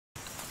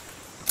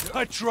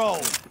Patrol.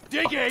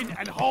 Dig in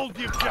and hold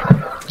the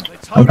objective.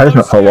 Let's I'm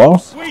patient for a while.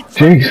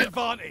 Jeez.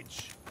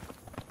 Advantage.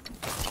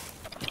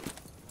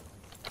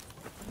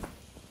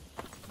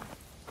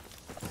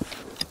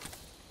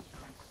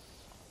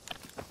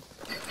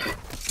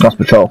 That's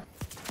patrol.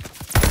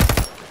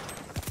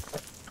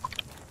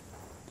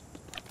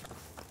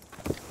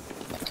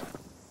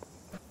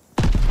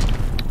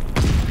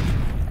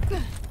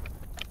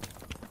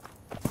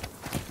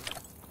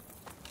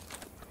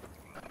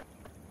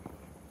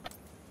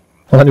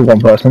 There's only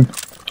one person.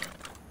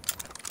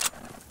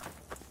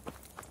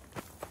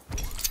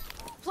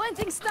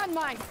 Planting stun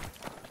mine.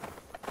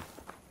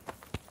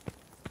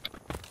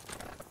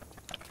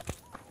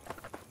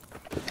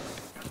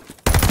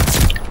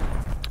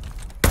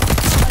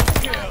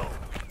 Kill.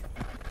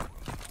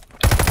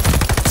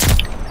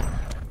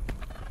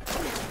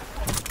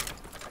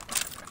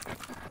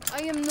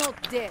 I am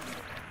not dead.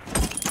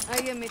 I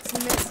am its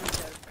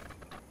messenger.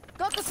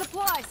 Got the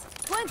supplies.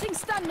 Planting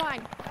stun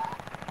mine.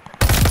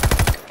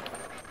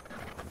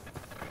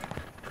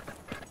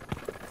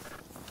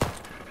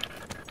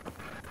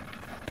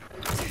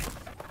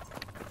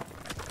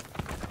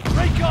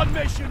 Recon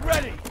mission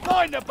ready.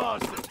 Find the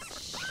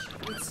bastards.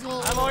 It's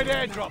all Allied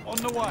airdrop on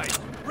the way.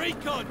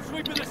 Recon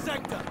sweeping the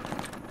sector.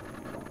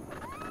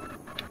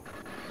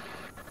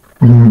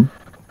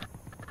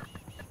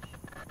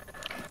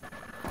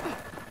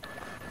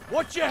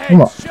 Watch your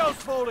heads. Shells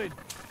falling.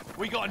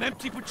 We got an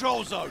empty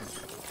patrol zone.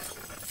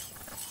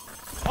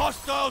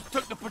 Hostiles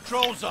took the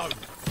patrol zone.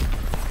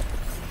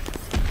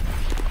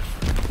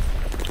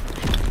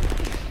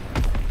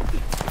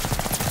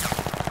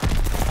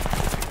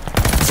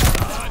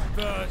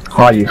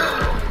 Hi.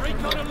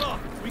 Recon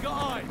aloft. We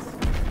got eyes.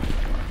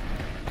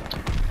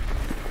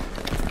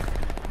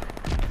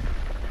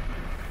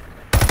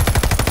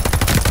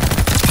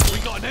 We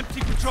got an empty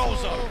patrol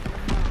zone.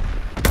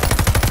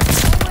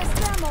 Always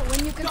ammo when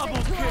you can Double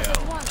take two out kill.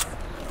 at once.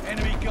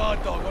 Enemy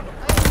guard dog on the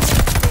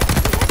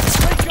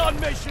recon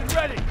mission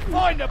ready.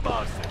 Find the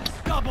bastards.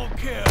 Double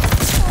kill.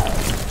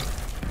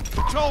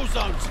 Patrol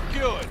zone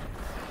secured.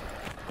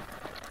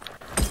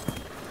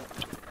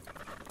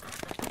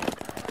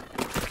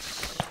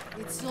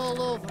 It's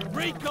all over.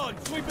 Recon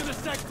sweeping the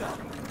sector.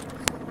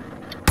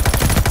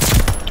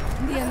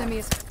 The enemy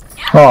is.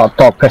 Oh,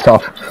 dog, piss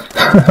off.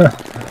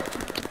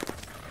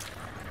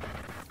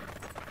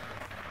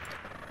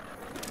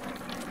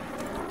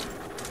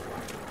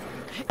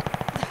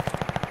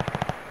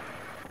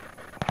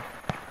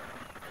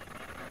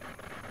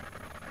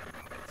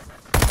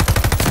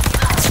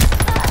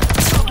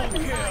 Double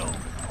kill.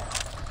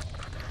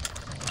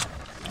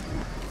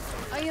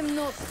 I am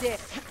not dead.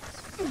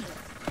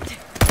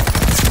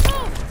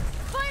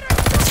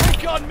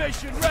 Recon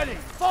mission ready.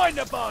 Find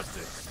the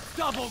bastards.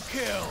 Double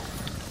kill.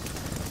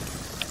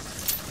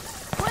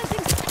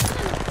 Planting.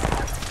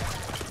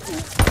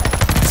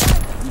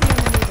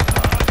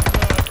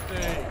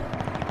 Thirsty.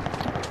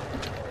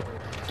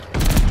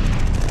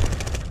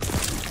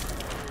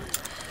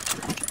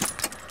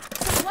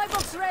 Supply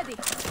box ready.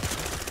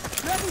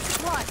 Grabbing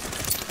supply.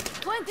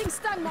 Planting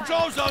stun mine.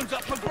 Patrol zone's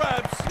up for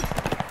grabs.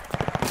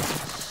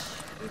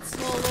 It's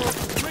all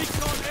over.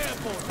 Recon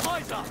airborne.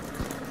 Eyes up.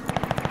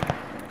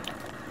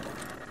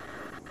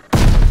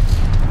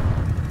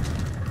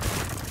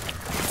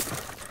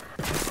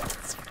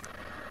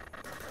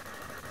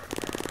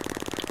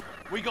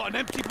 We got an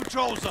empty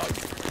patrol zone.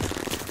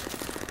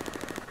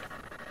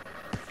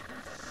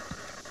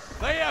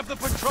 They have the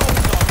patrol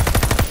zone.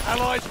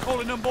 Allies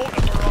calling a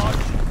mortar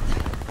barrage.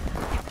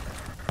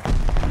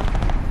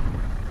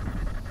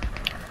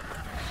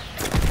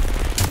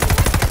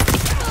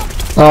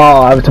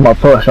 Oh, every time I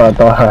push, I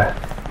die.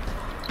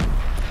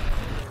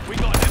 We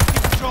got an empty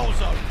patrol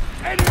zone.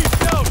 Enemy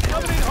shells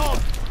coming in hot.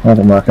 That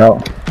didn't work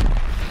out.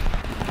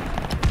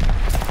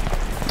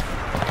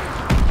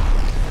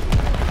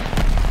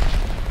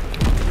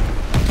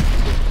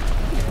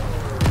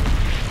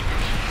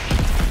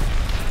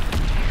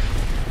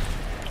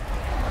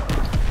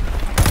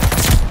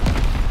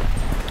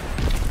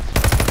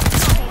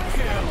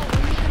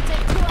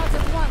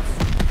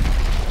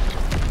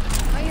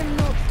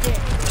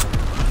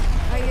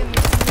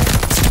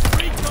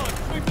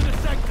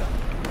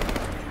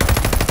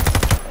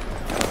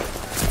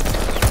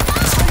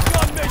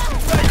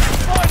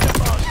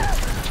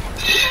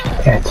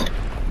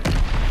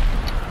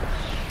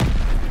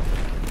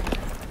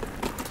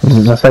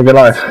 Just save your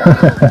life.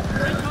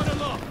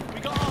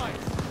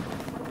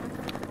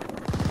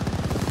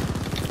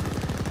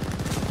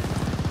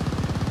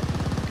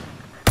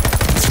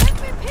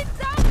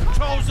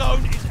 Control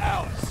zone is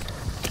ours.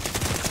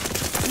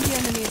 The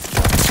enemy is.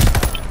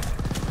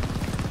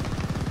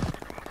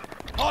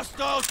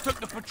 Hostiles took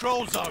the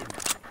patrol zone.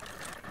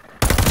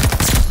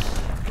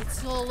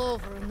 It's all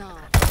over now.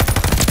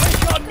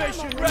 Recon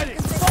mission ready.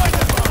 Find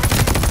them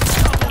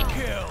up. Double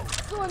kill.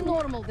 So a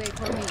normal day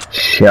for me.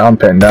 Shit, I'm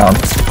pinned down.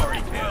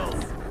 Fury kill.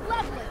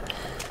 Lovely.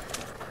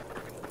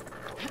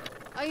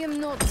 I am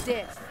not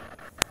death.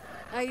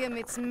 I am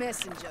its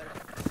messenger.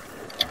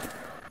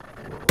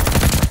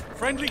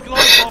 Friendly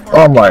glide bomber.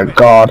 Oh my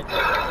god.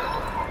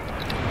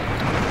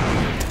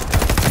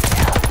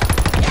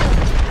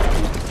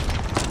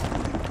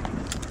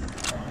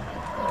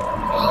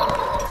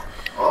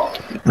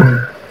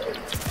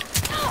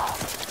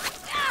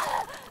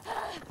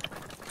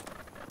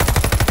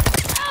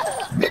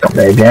 Got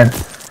me again.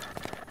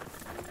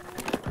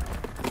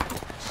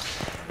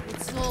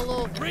 It's all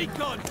over.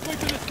 Recon, switch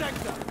to the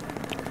sector.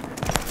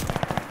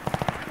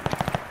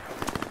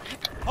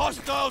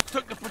 Hostiles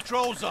took the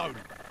patrol zone.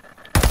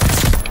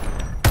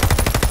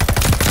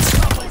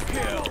 Double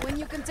kill. When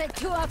you can take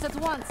 2 out at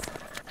once.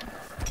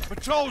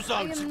 Patrol I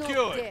zone am not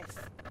secured.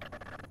 death.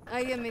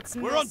 I am its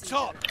We're on messenger.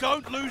 top.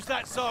 Don't lose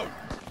that zone.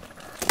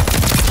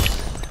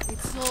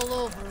 It's all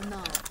over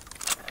now.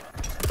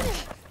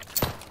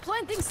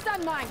 Planting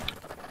stun mine.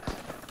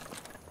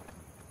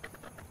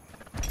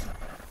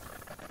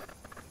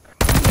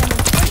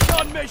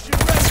 Recon mission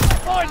ready.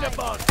 Find the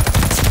bus.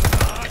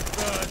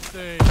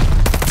 Thirsty.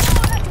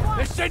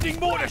 They're sending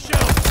mortar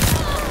shells.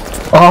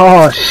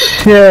 Oh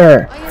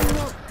shit! I am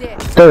not dead.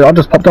 Dude, I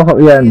just popped up at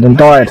the end and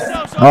died.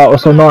 Oh, it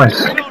was so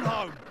nice. Get on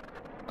home.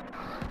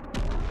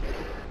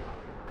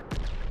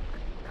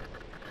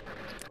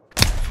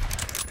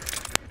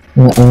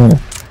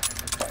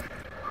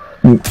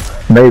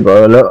 Me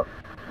bro, look.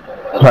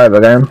 Play the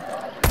game.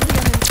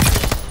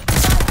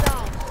 Shut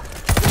down.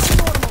 Still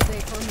normal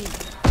day for me.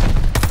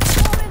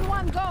 4 in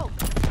 1 go.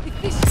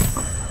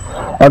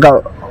 Efficient. I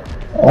got...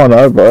 Oh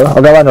no bro,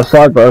 I go around the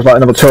side bro, there's like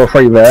number 2 or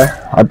 3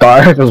 there. I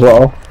died as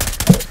well.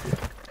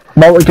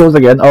 Multi-kills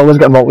again, I always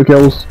get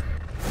multi-kills.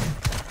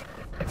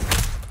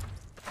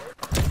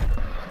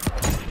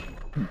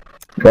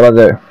 What do I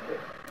do?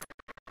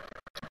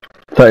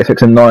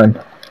 36 and 9.